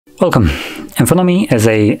Welcome. In front of me is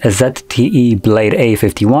a ZTE Blade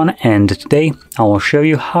A51, and today I will show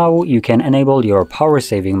you how you can enable your power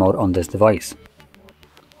saving mode on this device.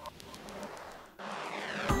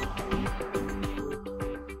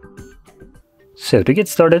 So to get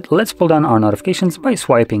started, let's pull down our notifications by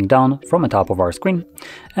swiping down from the top of our screen,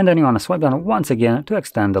 and then you want to swipe down once again to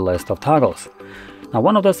extend the list of toggles. Now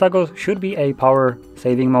one of those toggles should be a power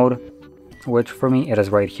saving mode, which for me it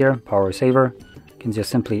is right here, power saver. You can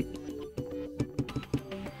just simply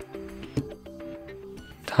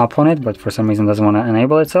tap on it, but for some reason doesn't want to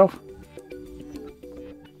enable itself.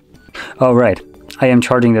 Oh right, I am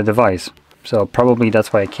charging the device, so probably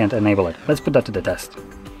that's why I can't enable it. Let's put that to the test.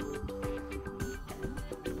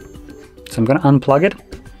 So I'm gonna unplug it.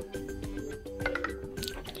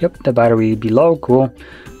 Yep, the battery will be low, cool.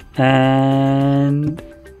 And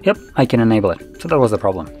yep, I can enable it. So that was the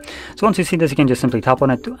problem. So once you see this, you can just simply tap on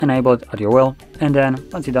it to enable it at your will. And then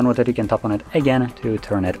once you're done with it, you can tap on it again to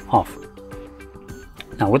turn it off.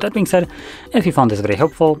 Now with that being said, if you found this video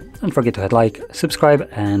helpful, don't forget to hit like, subscribe,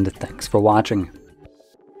 and thanks for watching.